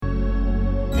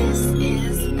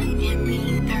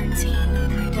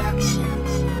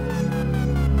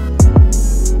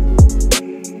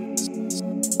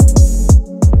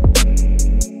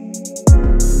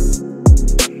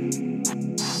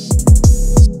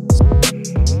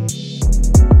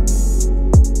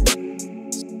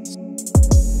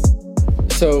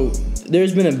So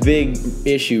there's been a big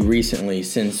issue recently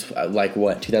since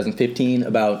 2015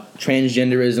 about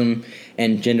transgenderism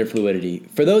and gender fluidity.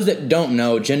 For those that don't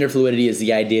know, gender fluidity is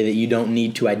the idea that you don't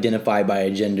need to identify by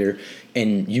a gender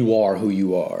and you are who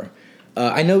you are.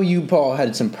 I know you, Paul,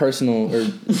 had some personal or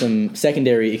some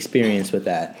secondary experience with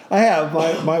that. I have.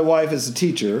 My wife is a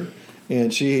teacher,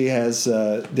 and she has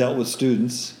dealt with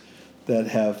students that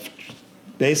have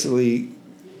basically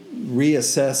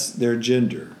reassessed their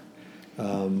gender.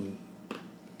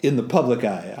 In the public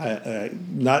eye.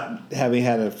 Not having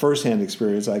had a first-hand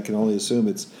experience, I can only assume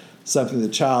it's something the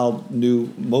child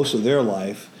knew most of their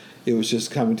life. It was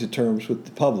just coming to terms with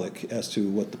the public as to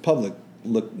what the public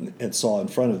looked and saw in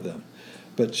front of them.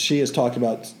 But she has talked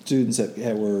about students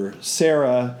that were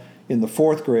Sarah in the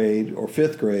 4th grade or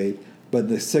 5th grade, but in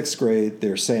the 6th grade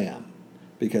they're Sam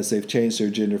because they've changed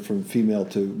their gender from female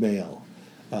to male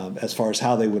as far as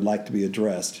how they would like to be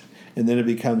addressed. And then it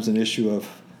becomes an issue of,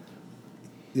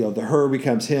 the her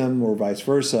becomes him or vice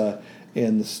versa,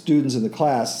 and the students in the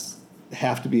class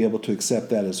have to be able to accept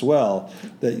that as well,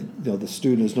 that the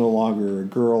student is no longer a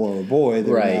girl or a boy,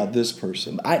 they're now this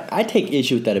person. I take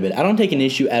issue with that a bit. I don't take an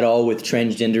issue at all with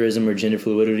transgenderism or gender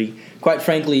fluidity. Quite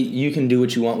frankly, you can do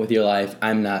what you want with your life.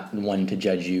 I'm not one to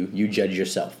judge you. You judge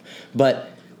yourself. But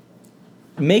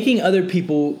making other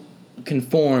people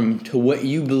conform to what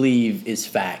you believe is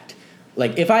fact.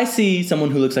 Like, if I see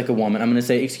someone who looks like a woman, I'm going to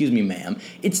say, excuse me, ma'am.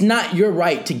 It's not your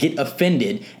right to get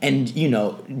offended and,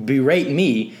 berate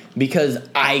me because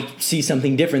I see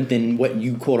something different than what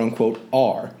you, quote unquote,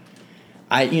 are.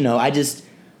 I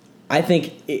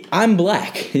think I'm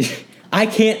black. I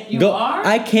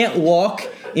can't walk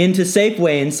into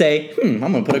Safeway and say, I'm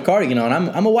going to put a cardigan on.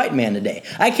 I'm a white man today.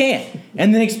 I can't.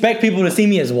 And then expect people to see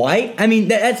me as white? I mean,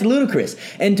 that's ludicrous.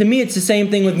 And to me, it's the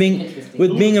same thing with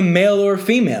being a male or a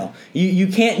female. You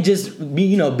can't just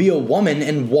be a woman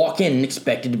and walk in and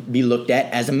expect to be looked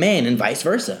at as a man and vice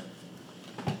versa.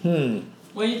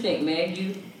 What do you think, Meg?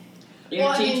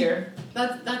 You're a teacher.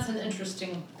 That's an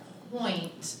interesting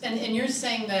point. And you're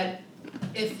saying that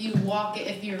if you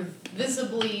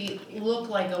visibly look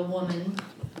like a woman,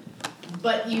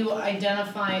 but you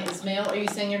identify as male, are you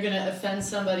saying you're going to offend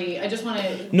somebody? I just want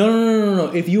to...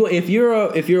 No. If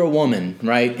you're a woman,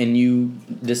 right, and you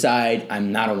decide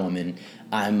I'm not a woman,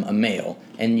 I'm a male,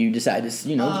 and you decide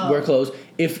to wear clothes.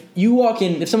 If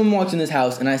someone walks in this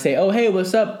house and I say, oh hey,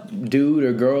 what's up, dude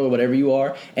or girl or whatever you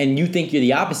are, and you think you're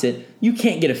the opposite, you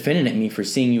can't get offended at me for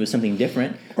seeing you as something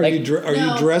different. Are you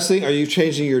dressing? Are you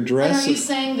changing your dress? And are you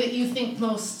saying that you think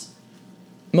most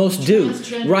do,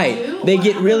 right? Do? They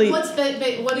get really. What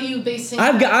are you basing?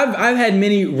 I've had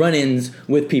many run-ins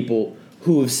with people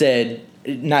who have said,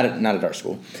 not at our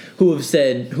school, who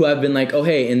have been like, oh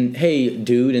hey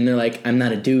dude, and they're like, I'm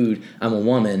not a dude, I'm a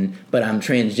woman, but I'm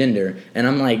transgender, and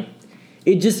I'm like,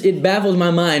 it baffles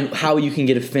my mind how you can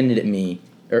get offended at me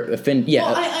or offend.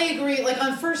 Yeah, well, I agree. Like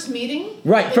on first meeting,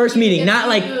 right? First meeting, not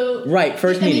like right.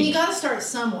 First meeting. I mean, you got to start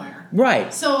somewhere.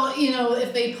 Right. So,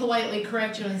 if they politely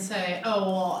correct you and say, oh,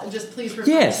 well, just please refer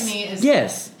to me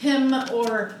as him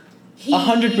or he.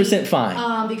 100%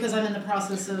 fine. Because I'm in the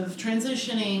process of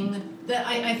transitioning. That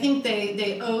I think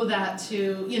they owe that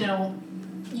to,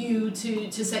 you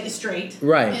to set you straight.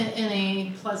 Right. In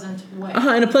a pleasant way.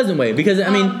 In a pleasant way. Because,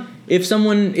 if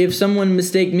someone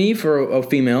mistake me for a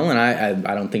female, and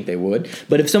I don't think they would,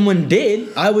 but if someone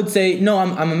did, I would say, no,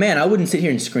 I'm a man. I wouldn't sit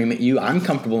here and scream at you. I'm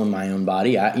comfortable in my own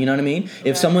body. You know what I mean? Right.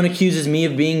 If someone accuses me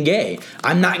of being gay,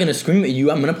 I'm not going to scream at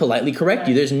you. I'm going to politely correct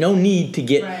you. There's no need to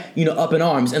get, up in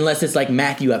arms, unless it's like,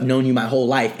 Matthew, I've known you my whole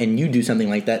life, and you do something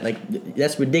like that. Like,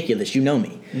 that's ridiculous. You know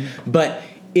me. Mm-hmm. But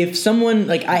if someone,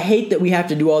 I hate that we have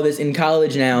to do all this in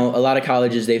college now. A lot of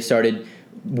colleges, they've started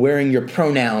wearing your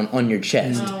pronoun on your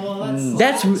chest. Oh, well,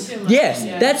 that's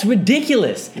that's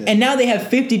ridiculous. Yeah. And now they have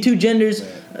 52 genders.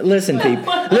 Listen,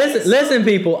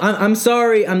 people. I'm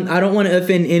sorry. I don't want to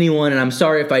offend anyone, and I'm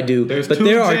sorry if I do. But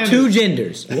there are 2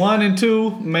 genders. 1 and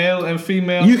 2, male and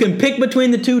female. You can pick between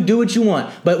the 2. Do what you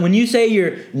want. But when you say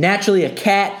you're naturally a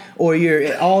cat or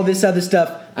you're all this other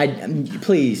stuff, I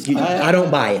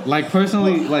don't buy it. Like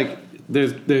personally,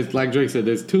 there's like Drake said,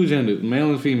 there's 2 genders,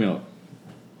 male and female.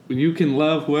 You can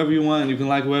love whoever you want, you can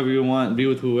like whoever you want, be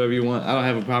with whoever you want. I don't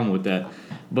have a problem with that.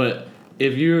 But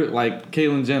if you're like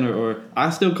Caitlyn Jenner, or I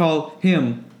still call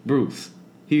him Bruce.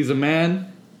 He's a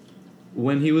man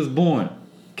when he was born.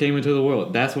 came into the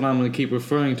world. That's what I'm going to keep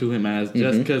referring to him as.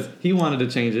 Just because he wanted to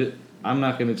change it, I'm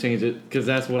not going to change it because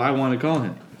that's what I want to call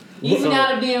him. Even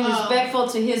out of being respectful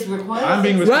to his request. I'm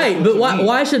being respectful. Right, but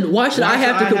why should I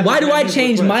have to? Why do I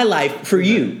change my life for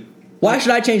you? Why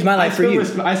should I change my life for you?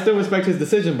 I still respect his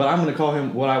decision, but I'm going to call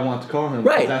him what I want to call him.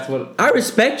 Right. That's what I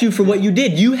respect you for what you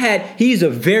did. He's a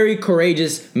very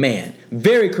courageous man.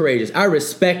 Very courageous. I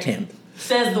respect him.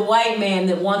 Says the white man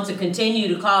that wants to continue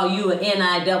to call you an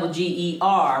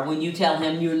NIGGER when you tell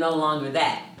him you're no longer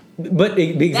that. But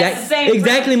That's the same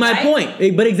exactly premise, my right?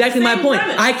 point. But exactly my Same point.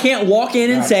 premise. I can't walk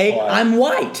in and That's say why. I'm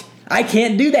white. I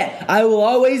can't do that. I will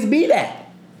always be that.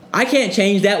 I can't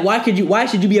change that. Why should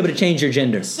you be able to change your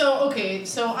gender? So, okay,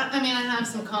 so I mean, I have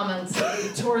some comments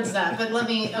towards that, but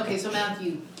so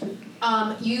Matthew,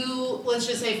 let's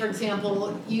just say, for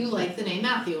example, you like the name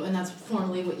Matthew, and that's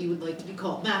formally what you would like to be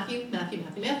called. Matthew.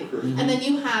 Mm-hmm. And then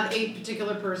you have a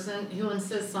particular person who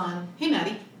insists on, hey,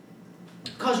 Maddie,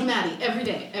 calls you Maddie every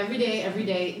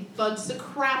day, bugs the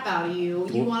crap out of you.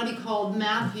 You want to be called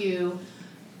Matthew,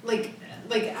 like,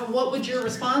 what would your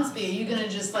response be? Are you gonna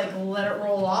just let it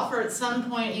roll off, or at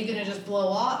some point are you gonna just blow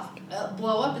up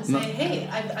and say, "Hey,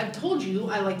 I've told you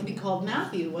I like to be called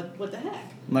Matthew. What the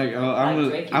heck?"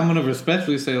 I'm gonna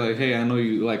respectfully say hey, I know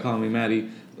you like calling me Maddie.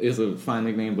 It's a fine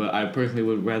nickname, but I personally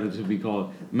would rather to be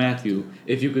called Matthew.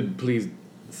 If you could please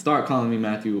start calling me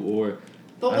Matthew, or.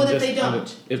 But what if they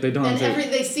don't? If they don't, and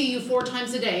they see you 4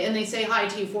 times a day, and they say hi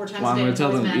to you 4 times a day. I'm going to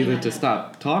tell them Maddie, either Maddie. to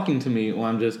stop talking to me, or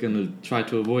I'm just going to try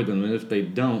to avoid them. And if they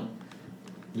don't,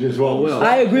 Just won't. well.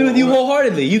 I agree with you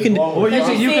wholeheartedly. You can. Or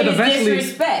you could eventually.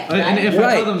 Disrespect, And if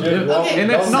Right. I tell them, Okay,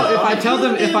 and if I tell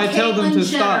them to Caitlyn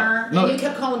stop, Jenner, no. and you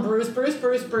kept calling Bruce,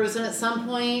 and at some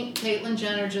point, Caitlyn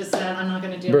Jenner just said, "I'm not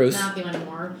going to deal Bruce. with Matthew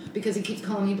anymore because he keeps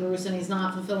calling me Bruce and he's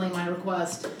not fulfilling my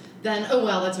request." Then, oh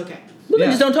well, that's okay. Well, then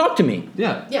Yeah. just don't talk to me.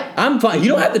 Yeah. Yeah. I'm fine. You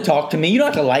don't have to talk to me. You don't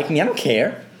have to like me. I don't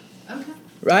care. Okay.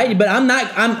 Right? But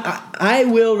I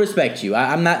will respect you.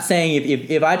 I'm not saying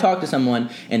if I talk to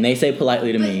someone and they say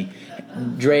politely to me,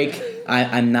 Drake,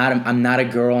 I'm not a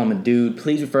girl. I'm a dude.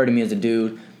 Please refer to me as a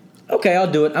dude. Okay,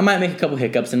 I'll do it. I might make a couple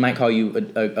hiccups and might call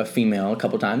you a female a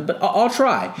couple times, but I'll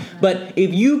try. But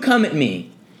if you come at me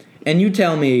and you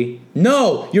tell me,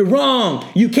 no, you're wrong.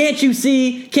 Can't you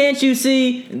see?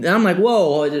 And I'm like,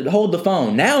 whoa, hold the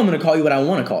phone. Now I'm going to call you what I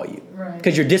want to call you. Right.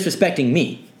 Because you're disrespecting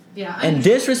me. Yeah. And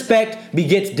disrespect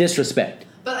begets disrespect.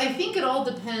 But I think it all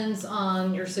depends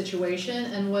on your situation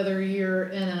and whether you're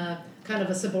in a kind of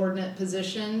a subordinate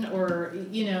position or,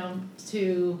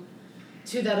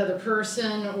 to that other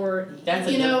person, or That's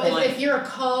a good point. if you're a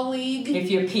colleague, If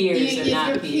your peers if are not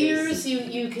your peers.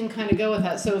 you can kind of go with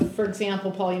that. So, for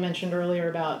example, Paul, you mentioned earlier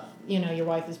about your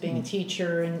wife is being a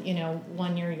teacher, and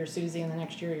 1 year you're Susie and the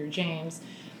next year you're James.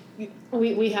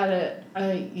 We had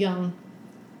a young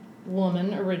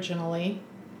woman originally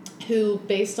who,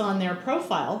 based on their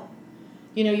profile,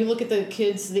 you look at the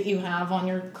kids that you have on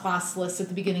your class list at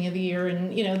the beginning of the year,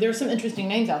 and there's some interesting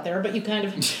names out there, but you kind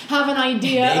of have an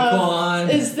idea Daquan. of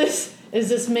is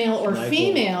this male or Michael.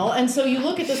 female, and so you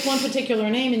look at this one particular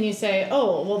name and you say,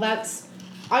 oh, well,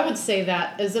 I would say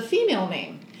that is a female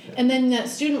name, and then that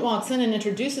student walks in and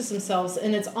introduces themselves,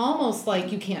 and it's almost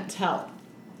like you can't tell,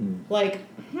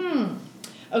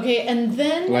 okay, and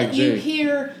then Like you Jay.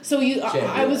 hear, I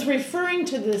yeah. was referring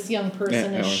to this young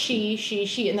person Yeah, as Allison.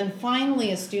 she, and then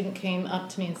finally a student came up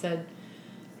to me and said,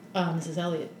 Mrs.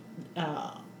 Elliott,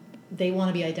 they want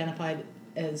to be identified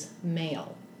as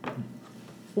male.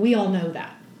 We all know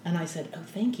that. And I said, oh,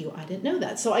 thank you, I didn't know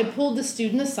that. So I pulled the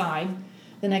student aside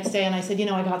the next day and I said,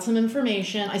 I got some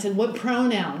information. I said, what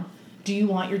pronoun do you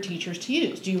want your teachers to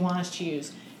use? Do you want us to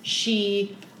use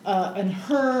she and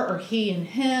her, or he and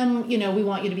him? We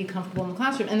want you to be comfortable in the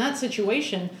classroom. In that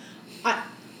situation,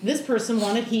 this person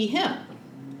wanted he, him.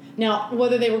 Now,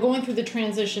 whether they were going through the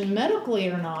transition medically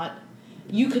or not,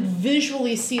 you could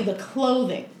visually see the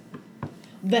clothing,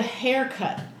 the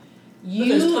haircut.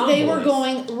 there's They were tomboys.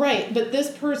 going, right, but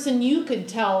this person, you could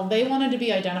tell they wanted to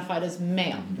be identified as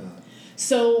male.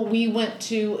 So we went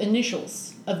to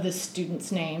initials of this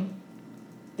student's name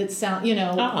that sound,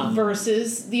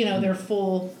 versus, their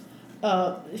full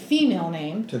female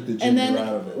name. Took the and gender then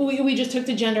out of it. we just took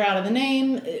the gender out of the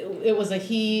name. It was a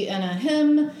he and a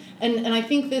him. And I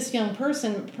think this young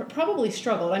person probably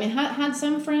struggled. I mean, had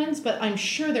some friends, but I'm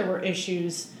sure there were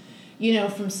issues,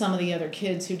 from some of the other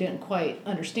kids who didn't quite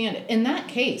understand it. In that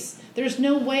case, there's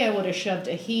no way I would have shoved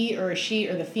a he or a she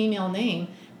or the female name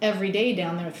every day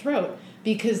down their throat,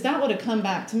 because that would have come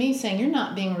back to me saying, you're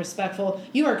not being respectful.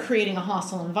 You are creating a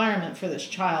hostile environment for this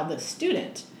child, this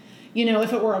student. You know,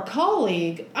 if it were a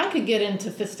colleague, I could get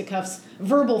into fisticuffs,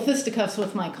 verbal fisticuffs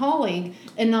with my colleague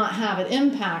and not have it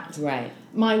impact Right.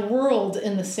 my world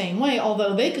in the same way,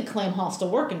 although they could claim hostile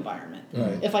work environment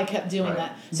if I kept doing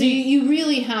that. So you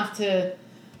really have to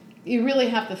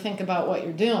think about what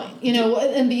you're doing, you know,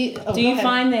 and be. Oh, Do go you ahead.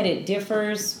 find that it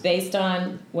differs based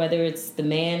on whether it's the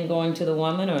man going to the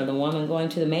woman or the woman going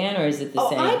to the man, or is it the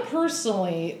same?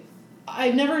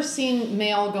 I've never seen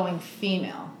male going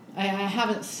female. I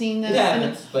haven't seen that. Yeah, I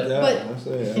mean, but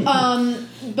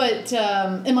but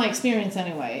in my experience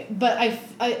anyway. But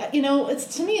I you know,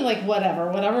 it's to me like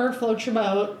whatever floats your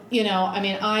boat. You know, I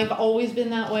mean, I've always been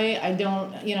that way. I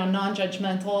don't, you know,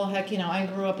 non-judgmental. Heck, you know, I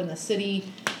grew up in the city.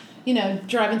 You know,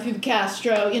 driving through the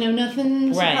Castro. You know,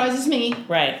 nothing surprises me.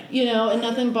 Right. You know, and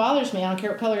nothing bothers me. I don't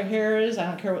care what color your hair is. I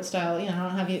don't care what style. You know, I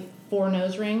don't have 4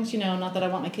 nose rings. You know, not that I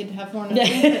want my kid to have 4 nose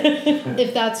rings. But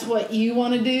if that's what you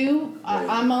want to do,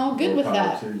 I'm all good with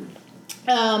that. And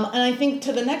I think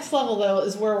to the next level though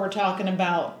is where we're talking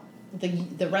about the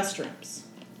restrooms.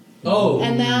 Oh,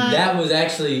 And that was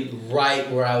actually right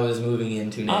where I was moving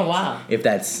into next. Oh, wow. If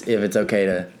it's okay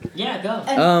to. Yeah, go.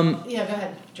 And, yeah, go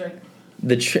ahead, Drake.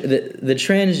 The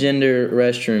transgender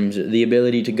restrooms, the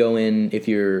ability to go in if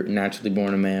you're naturally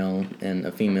born a male and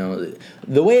a female,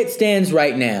 the way it stands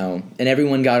right now, and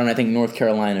everyone got on, I think, North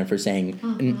Carolina for saying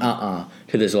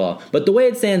to this law. But the way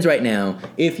it stands right now,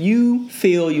 if you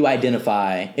feel you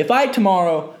identify, if I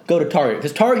tomorrow go to Target,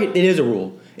 because Target, it is a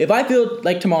rule. If I feel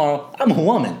like tomorrow I'm a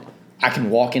woman, I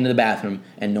can walk into the bathroom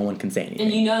and no one can say anything.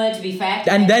 And you know that to be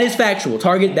factual? And that is factual.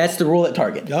 Target, that's the rule at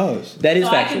Target. Goes. That is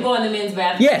So factual. I can go in the men's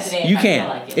bathroom Yes, today you if can.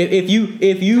 I feel like it.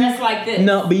 If you Dress like this.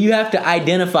 No, but you have to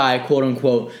identify, quote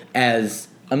unquote, as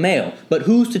a male. But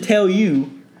who's to tell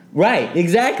you? Right,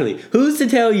 exactly. Who's to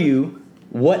tell you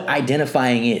what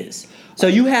identifying is? So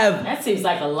you have. That seems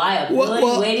like a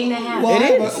liability waiting to happen.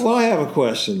 It is. I have a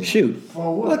question. Shoot.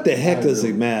 What the heck does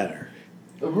it matter?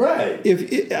 Right.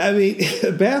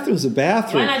 A bathroom's a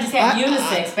bathroom. Why not just have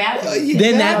unisex bathrooms?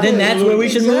 Then that's where we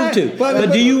should move to.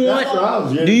 But do you want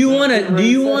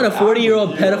a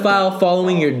 40-year-old pedophile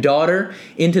following your daughter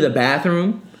into the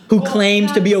bathroom who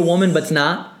claims to be a woman but's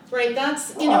not? Right,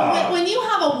 that's, you know, when you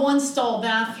have a one-stall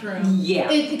bathroom,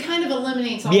 it kind of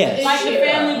eliminates all the issues. Like the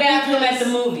family bathroom at the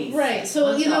movies. Right,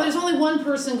 so, you know, there's only one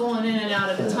person going in and out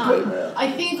at a time. I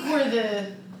think where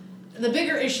the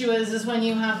bigger issue is when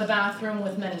you have the bathroom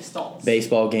with many stalls.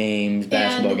 Baseball games,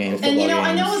 basketball games, football and you know, games.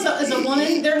 I know as a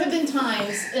woman, there have been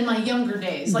times in my younger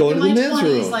days, like Go in to my the men's 20s,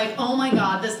 room. like, oh my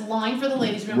god, this line for the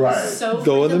ladies' room Right. is so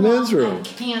Go in the freaking men's long, room. I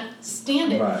can't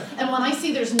stand it. Right. And when I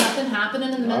see there's nothing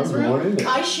happening in the men's I'm going in room, there.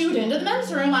 I shoot into the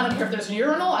men's room. I don't care if there's a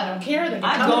urinal. I don't care. They can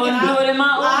I come go and and get out. do it in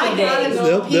my I older gotta days.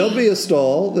 go There'll pee. be a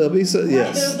stall. There'll be Right,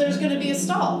 yes. there's going to be a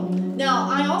stall. Now,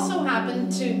 I also happen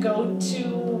to go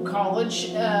to college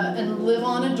and live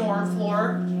on a dorm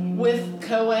floor with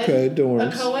Co-ed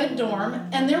dorms. a co-ed dorm,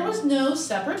 and there was no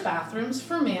separate bathrooms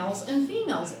for males and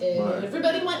females. Right.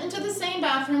 Everybody went into the same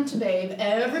bathroom to bathe.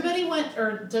 Everybody went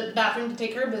to bathroom to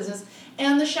take care of business,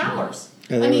 and the showers.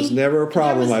 And there was never a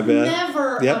problem, there I was bet.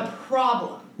 Never Yep. a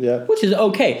problem. Yeah. Which is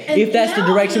okay And if that's the now,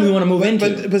 direction you we know, want to move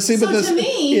into. But see, So but this to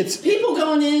me, it's people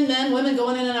going in, men, women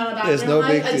going in and out of the It's bathroom. no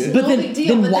big it's deal. But no then- big deal.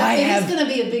 then But why it have- is going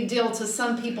to be a big deal to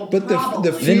some people. But the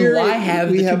probably. fear. Then why have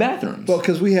we the two bathrooms? Well,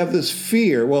 because we have this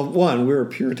fear. Well, one, we're a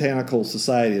puritanical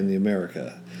society in the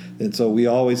America, and so we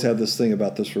always have this thing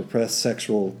about this repressed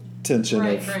sexual tension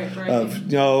Right, of, right. of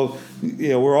you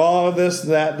know, we're all this,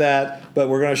 that, but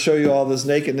we're going to show you all this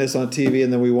nakedness on TV,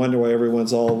 and then we wonder why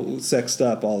everyone's all sexed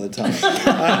up all the time.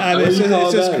 I mean, it's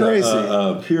just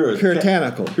crazy.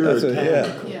 Puritanical. That's what-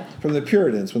 Yeah. From the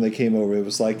Puritans when they came over, it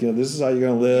was like, you know, this is how you're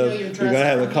going to live. You know, you're You're dressed going to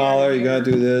have the from collar. here to You're going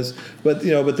to do this. But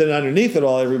you know, but then underneath it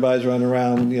all, everybody's running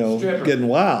around, you know, Stripper. getting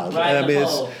wild. Right And I mean, in the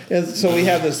it's, hole. and so we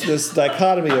have this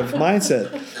dichotomy of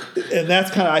mindset, and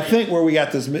that's kind of, I think, where we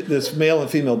got this male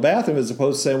and female bathroom, as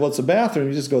opposed to saying, well, it's a bathroom.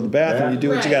 You just go to the bathroom, you do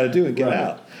what you Right. got to do, and get Right.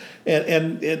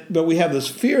 out. But we have this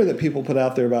fear that people put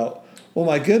out there about, oh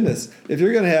my goodness, if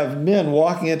you're going to have men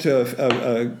walking into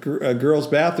a girl's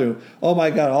bathroom, oh my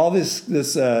God, all this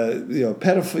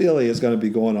pedophilia is going to be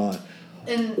going on.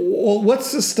 And Well,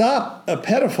 what's to stop a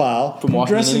pedophile From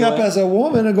walking in dressing up anyway? as a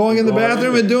woman and going in the Going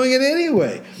bathroom in. and doing it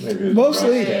anyway? Maybe it's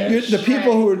Mostly, mustache. the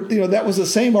people who are, you know, that was the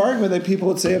same argument that people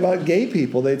would say about gay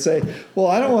people. They'd say, well,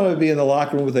 I don't want to be in the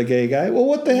locker room with a gay guy. Well,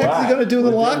 what the heck is he Right. going to do in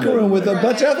the What locker then? room with a Right.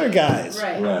 bunch of other guys?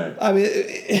 right. Right. I mean,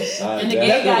 And the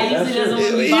gay guy usually doesn't want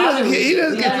to he be bothered doesn't- with he you.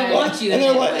 doesn't- He doesn't want you in and,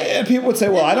 they're that like, way. and people would say,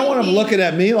 well, I don't want him looking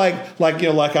at me like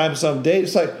I'm some date.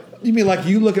 It's like, you mean like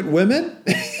you look at women?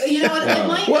 You know, it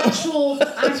might What?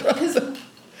 because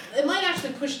it might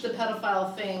actually push the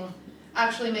pedophile thing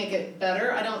actually make it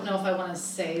better. I don't know if I want to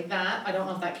say that. I don't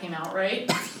know if that came out right.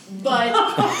 But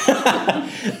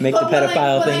Make the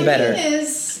pedophile thing better. What I mean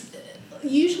is,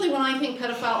 usually when I think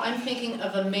pedophile, I'm thinking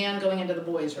of a man going into the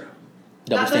boys' room.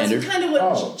 Double standard. That's kind of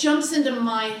what jumps into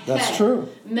my head. That's true.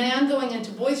 Man going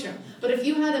into boys' room. But if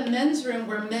you had a men's room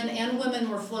where men and women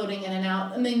were floating in and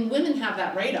out, I mean, women have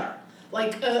that radar.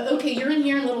 Like, okay, you're in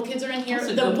here and little kids are in here.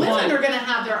 That's a The good women point. are going to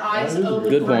have their eyes That is a open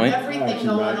good for point. everything Actually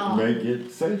going might on. make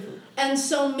it safer. And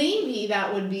so maybe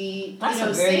that would be, That's you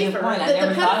know, a very good safer. point. I The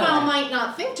never thought of pedophile that. might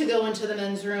not think to go into the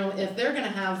men's room if they're going to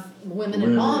have women and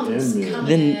Women moms and men.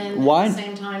 coming Then in why- at the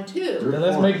same time too. Then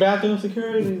let's make bathroom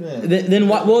security then. Then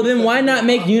why? Well, then why not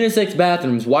make unisex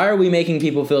bathrooms? Why are we making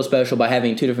people feel special by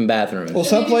having 2 different bathrooms? Well,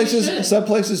 Maybe we should. some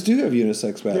places do have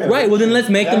unisex bathrooms. Right. Well, then let's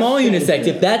make them all That's- unisex.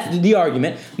 If that's the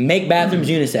argument, make bathrooms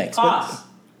unisex. Cost.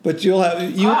 But you'll have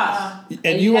Cost.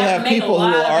 and you you will have have to make a people who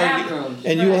lot will of argue, bathrooms.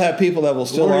 and you will have people that will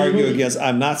still What are you argue doing? against.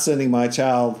 I'm not sending my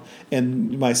child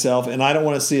and myself, and I don't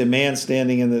want to see a man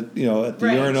standing in the at the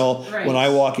Right, urinal right. when I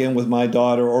walk in with my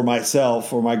daughter or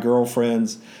myself or my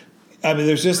girlfriends. I mean,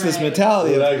 there's just this Right.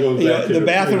 mentality Well, that goes of back to the the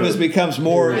bathroom has becomes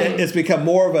more. Right. It's become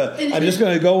more of a. And I'm just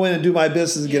going to go in and do my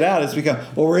business and get out. It's become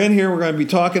we're in here. We're going to be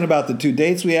talking about the 2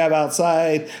 dates we have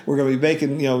outside. We're going to be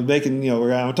making. We're going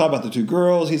to talk about the 2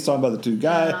 girls. He's talking about the 2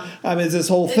 guys. Yeah. I mean, it's this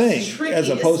whole thing It's tricky, as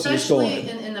opposed to just especially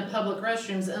going. in the public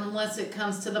restrooms, unless it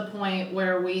comes to the point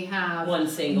where we have One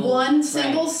single. one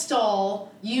single Right.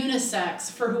 stall,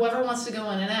 unisex, for whoever wants to go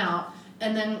in and out,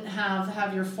 and then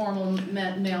have your formal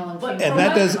male and female.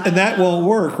 And that won't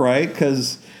work, right?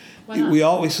 Because Why not? we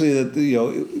always see that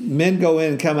men go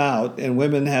in and come out, and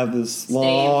women have this Stay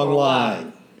long for a while.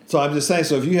 line. So I'm just saying.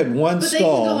 So if you had one But they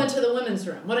stall, can go into the women's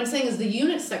room. What I'm saying is the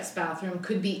unisex bathroom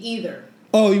could be either.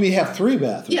 oh, you mean have 3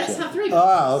 bathrooms? Yes, then? have 3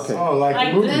 Ah, okay. Oh, like Like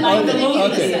a movie. the- Then like the Okay. movie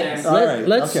Okay. theater. All right.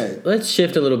 Let's Okay. let's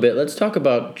shift a little bit. Let's talk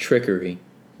about trickery,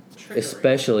 Trickery.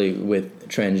 especially with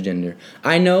transgender.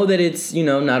 I know that it's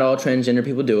not all transgender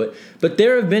people do it, but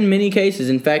there have been many cases.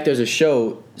 In fact, there's a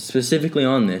show specifically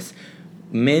on this: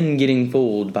 men getting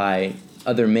fooled by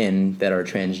other men that are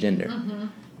transgender. Mm-hmm.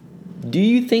 Do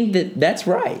you think that that's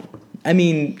right? I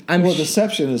mean, Well,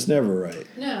 deception is never right.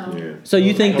 No. Yeah. so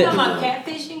you think You talking that? about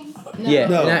catfishing? No. Yeah,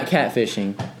 No. not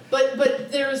catfishing.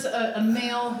 But there's a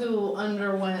male who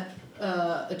underwent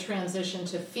a transition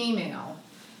to female,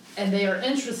 and they are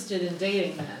interested in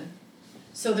dating men.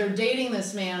 So they're dating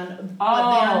this man, but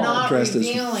they are Oh. not Dressed as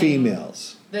revealing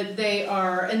females. that they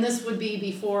are. And this would be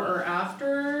before or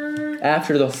after.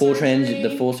 After the full surgery?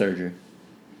 the full surgery.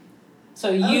 So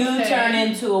you Okay. turn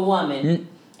into a woman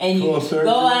and you Full surgery?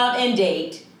 go out and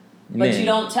date, but Men. you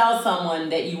don't tell someone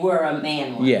that you were a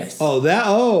man once. Yes. Oh, That's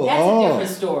a different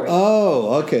story.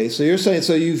 Oh, okay. So you're saying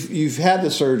you've had the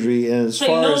surgery, and as So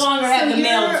you far no as longer have So the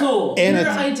male you're- tool. And You're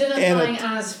a- identifying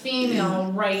as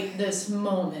female right this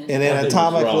moment. and I think it's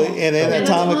wrong.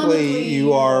 anatomically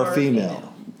you are female.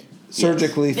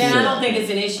 Surgically Then I female. don't think it's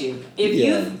an issue. If Yeah.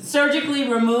 you surgically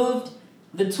removed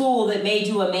the tool that made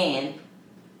you a man,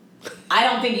 I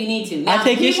don't think you need to. Now,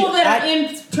 take people issue- that are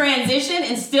in transition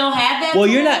and still have that Well,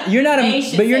 tool, you're not they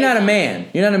should but you're say not a something. man.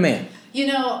 You're not a man. You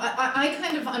know,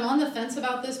 I'm on the fence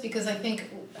about this because I think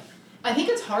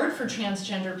it's hard for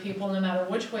transgender people, no matter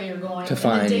which way you're going. To in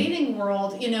find- the dating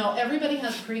world, everybody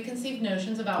has preconceived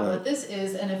notions about Right. what this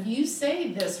is, and if you say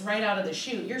this right out of the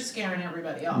chute, you're scaring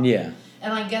everybody off. Yeah.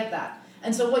 And I get that.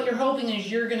 And so what you're hoping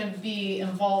is you're going to be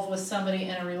involved with somebody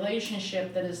in a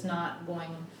relationship that is not going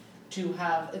to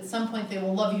have, at some point they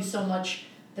will love you so much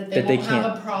that they That they won't have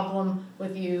can't. a problem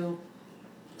with you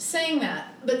saying that.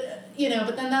 But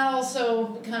then that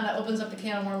also kind of opens up the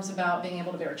can of worms about being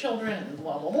able to bear children and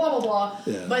blah, blah, blah, blah, blah.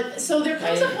 Yeah. But so there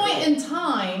comes a point in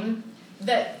time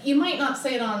that you might not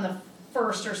say it on the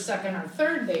first or second or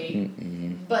third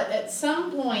date, but at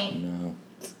some point No.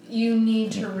 you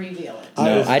need to reveal it.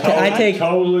 No, I take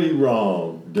totally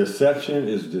wrong. Deception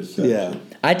is deception. Yeah.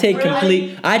 I take Really?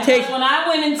 complete. I take. When I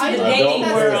went into I the don't dating think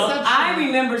that's world, deception. I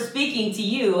remember speaking to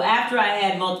you after I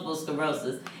had multiple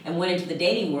sclerosis and went into the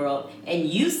dating world, and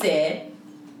you said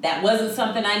that wasn't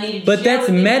something I needed to But share that's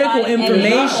with medical anybody, and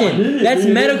information. Yeah, That's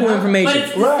yeah, medical yeah. But information.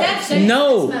 it's Right. deception.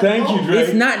 No. Thank you, Drake.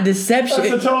 It's not deception.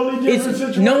 That's a totally different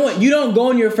situation. No one. You don't go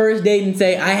on your first date and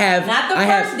say, "I have." Not the I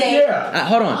first have, date. Yeah.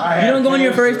 Hold on. I You have don't go on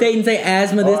your first cancer. date and say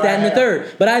asthma, this, Oh, that, and I the have. third.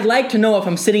 But I'd like to know if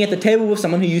I'm sitting at the table with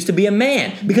someone who used to be a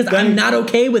man because I'm not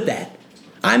okay with that.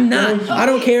 I'm not. I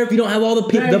don't care if you don't have all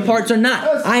the parts or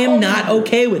not. I am not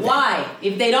okay with that. Why?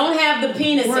 If they don't have the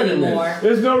penis Wait a minute. anymore.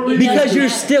 There's no reason. Because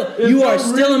you're you are no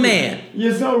still a reason. man.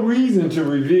 There's no reason to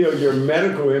reveal your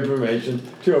medical information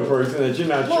to a person that you're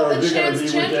not Well, sure the if you're going to be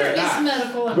with transgender them or is not.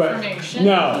 medical But information.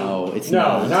 no, it's no,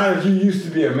 not. not if you used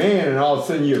to be a man and all of a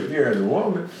sudden you appear as a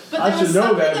woman. But I there should was know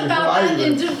something that before about I that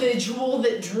even. individual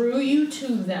that drew you to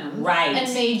them. Right.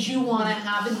 And made you want to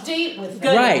have a date with them.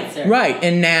 Good Right, answer. right.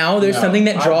 And now there's No, something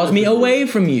that I draws me disagree. away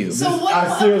from you. So what?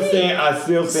 I still okay. stand. I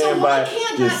still stand So by why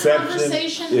can't that deception.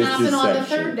 conversation is happen on the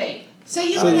deception. third date? Say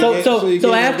you So went you out- gave- So you gave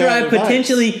her after bad I've advice.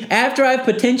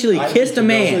 potentially I kissed a think So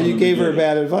man, you gave her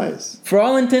bad advice. for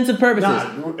all intents and purposes,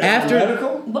 Not after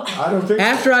medical. I don't think.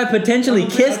 after I potentially I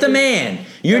don't think- kissed a man,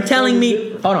 you're That's telling totally me,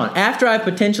 different. hold on, after I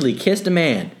potentially kissed a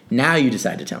man, now you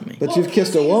decide to tell me. But Well, you've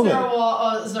kissed a is woman.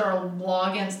 Is there a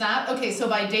law against that? Okay, so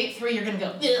by date 3, you're going to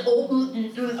go,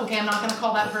 okay, I'm not going to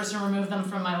call that person, remove them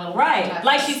from my little Right. contact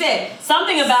Like list." she said,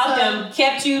 something about So- them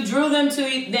kept you, drew them to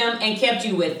them, and kept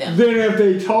you with them. Then if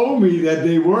they told me that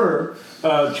they were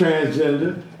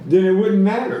transgender, then it wouldn't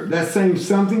matter. That saying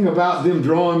something about them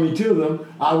drawing me to them,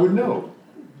 I would know.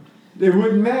 It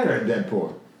wouldn't matter at that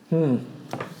point.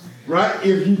 Right?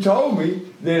 If you told me,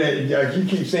 then like you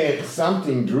keep saying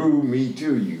something drew me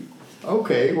to you.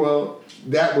 Okay, well,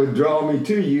 that would draw me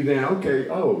to you. Then okay,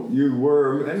 oh, you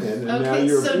were a man, and now Okay,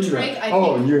 you're so a female. Drake, I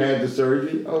oh, think- you had the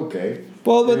surgery. Okay.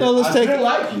 Well, but no, let's I take. still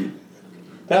like you.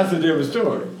 That's a different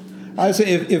story. I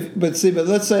say but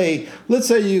let's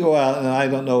say you go out, and I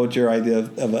don't know what your idea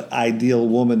of an ideal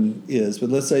woman is, but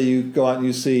let's say you go out and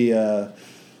you see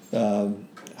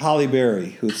Holly Berry,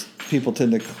 who people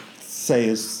tend to say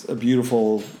is a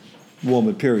beautiful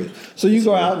woman. Period. So you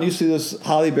go out and you see this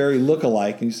Holly Berry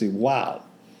look-alike, and you say, "Wow."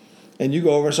 And you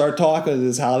go over and start talking to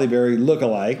this Holly Berry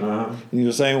look-alike, and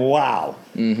you're saying, "Wow."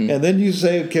 And then you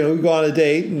say, "Can we go on a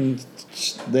date?" And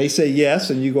they say yes,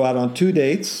 and you go out on 2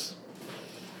 dates.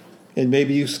 And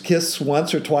maybe you kiss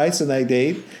once or twice in that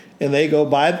date, and they go,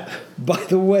 by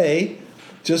the way,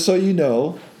 just so you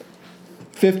know,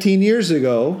 15 years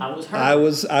ago, I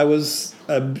was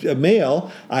a male.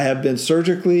 I have been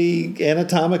surgically,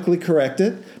 anatomically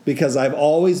corrected because I've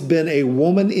always been a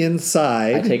woman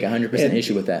inside. I take 100%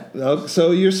 issue with that.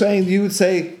 So you're saying you would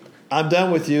say, I'm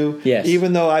done with you. Yes.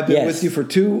 Even though I've been Yes. with you for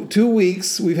two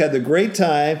weeks, we've had the great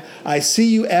time. I see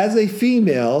you as a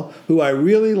female who I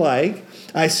really like.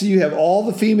 I see you have all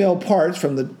the female parts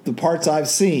from the parts I've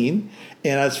seen.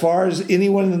 And as far as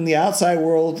anyone in the outside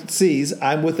world sees,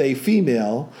 I'm with a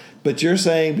female. But you're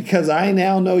saying because I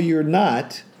now know you're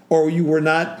not, or you were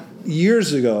not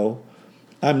years ago,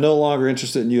 I'm no longer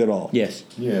interested in you at all. Yes.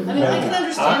 Yeah, I mean, I can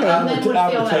understand how men would feel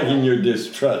I'm that taking way. your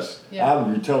distrust. Yeah. I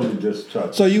would be totally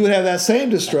distrustful. So you would have that same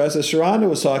distress as Sharonda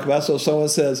was talking about. So if someone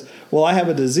says, "Well, I have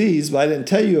a disease, but I didn't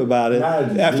tell you about it Not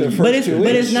a after the disease. first 2 weeks."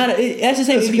 But it's not. That's the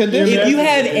same. It's If a you, condition. if you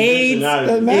have It's AIDS, not a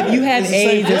Doesn't disease. matter. if you have It's the same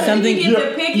AIDS or thing. something, You get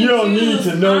to pick and You don't choose.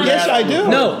 need to know that. Yes, I do.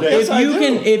 no. Yes, If I you do.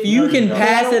 can, if you can No,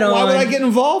 pass it on. Why would I get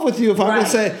involved with you if I'm going Right. to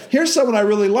say, "Here's someone I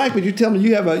really like," but you tell me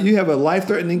you have a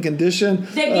life-threatening condition,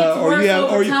 That gets or worse you have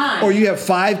over time. or you have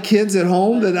 5 kids at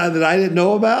home that I didn't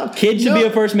know about. Kids should No. be a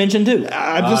first mention too.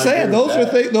 I'm just I saying agree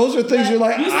with that. those are things you're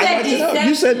like. You I'd said like to know. deception.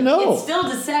 You said no. It's still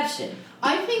deception.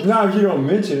 I think No, you don't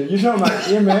mention it. You're talking about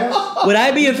MS. Would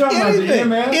I be a? You're talking about the Anything,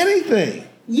 MS. anything.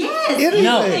 Yes. Anything.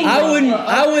 No, I wouldn't.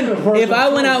 I wouldn't. If I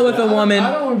went out with a woman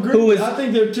I don't agree. who was, I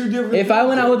think they're two different. if I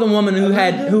went out with a woman who I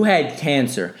had really do. who had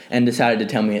cancer and decided to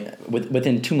tell me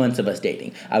within 2 months of us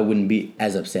dating, I wouldn't be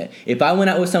as upset. If I went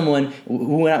out with someone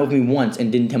who went out with me once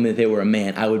and didn't tell me that they were a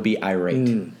man, I would be irate.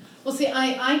 Well, see,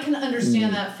 I can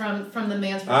understand that from the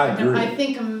man's I perspective. agree. I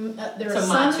think there It's are a some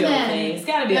macho men thing. It's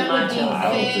gotta be a that would macho. I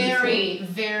don't think be so. very,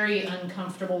 very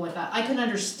uncomfortable with that. I can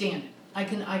understand it. I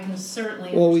can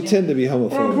certainly. Well, we understand tend to be Well,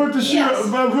 homophobic. put the shoe. Yes.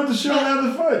 But put the shoe on the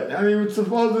other foot. I mean,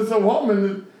 suppose it's a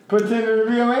woman pretending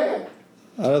to be a man.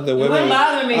 I don't think It women. wouldn't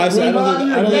bother me. I don't It wouldn't think bother the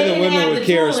me. They women didn't have would the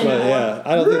care tool so much. anymore. Yeah,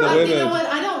 I don't think the But you know women. what?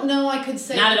 I don't know. I could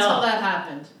say Not at until all. that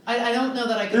happened. I don't know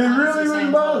that I could It honestly really say wouldn't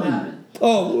until bother it me. happened.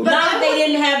 Oh, But Not I if they would-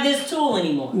 didn't have this tool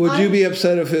anymore. would you be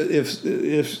upset if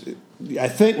I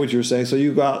think what you're saying? So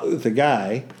you go out with a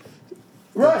guy,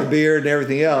 with the Right. beard and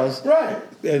everything else, Right.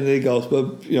 and he goes,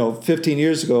 "But 15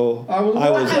 years ago, I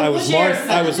was I would share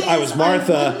I was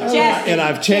Martha, Jesse, and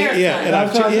I've changed. Yeah, and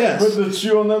That's I've why I changed. said Yes, put the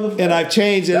shoe on the other foot. and I've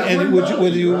changed. That And wouldn't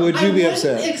would you bother would I you be wouldn't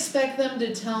upset? expect them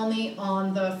to tell me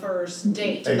on the first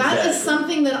date. That Exactly. is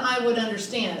something that I would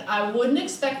understand. I wouldn't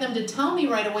expect them to tell me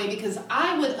right away because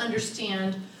I would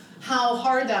understand how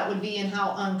hard that would be and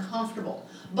how uncomfortable.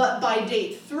 But by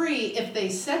date 3, if they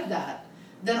said that,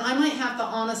 then I might have to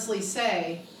honestly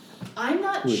say, I'm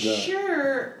not Who's that?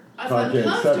 sure I can't accept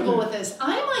uncomfortable it. with this.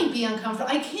 I might be uncomfortable.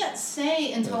 I can't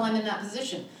say until I'm in that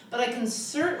position, but I can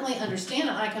certainly understand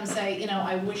it. I can say,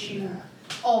 I wish you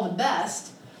all the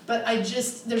best, but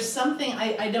there's something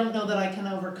I don't know that I can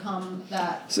overcome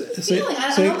that feeling.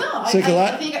 I don't know. I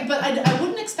think, but I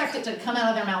wouldn't expect it to come out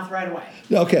of their mouth right away.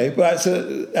 Okay, but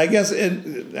I guess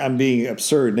I'm being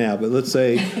absurd now, but let's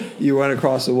say you run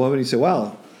across a woman, you say,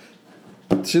 wow,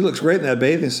 she looks great in that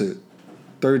bathing suit.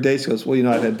 Third date, she goes, well,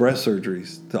 I've had breast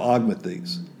surgeries to augment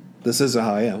these. This isn't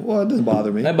how I am. Well, it doesn't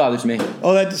bother me. That bothers me.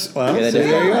 Oh, that's well. Yeah, that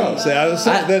there you go. does. See, I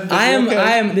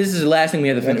am. This is the last thing we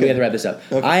have to Okay. we have to wrap this up.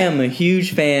 Okay. I am a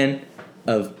huge fan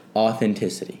of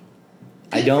authenticity.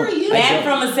 I don't. for you. That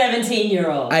from a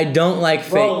 17-year-old. I don't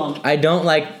like Roll fake. 'em. I don't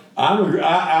like. I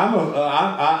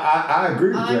agree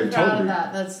with I'm Jay proud totally. of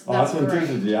that. That's great.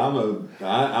 Authenticity. I'm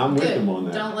with Good. him on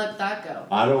that. Don't let that go.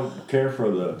 I don't care for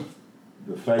the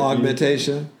fake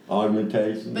Augmentation.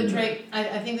 augmentation. But Drake,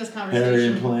 I think this hair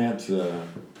conversation implants.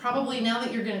 probably now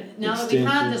that we've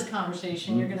had this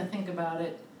conversation, you're gonna think about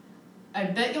it. I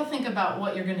bet you'll think about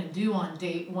what you're gonna do on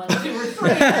date 1, 2, or 3,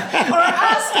 or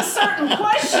ask a certain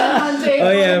question on date 1.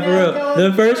 Oh yeah, for real.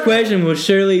 The first question will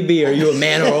surely be, "Are you a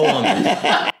man or a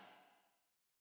woman?"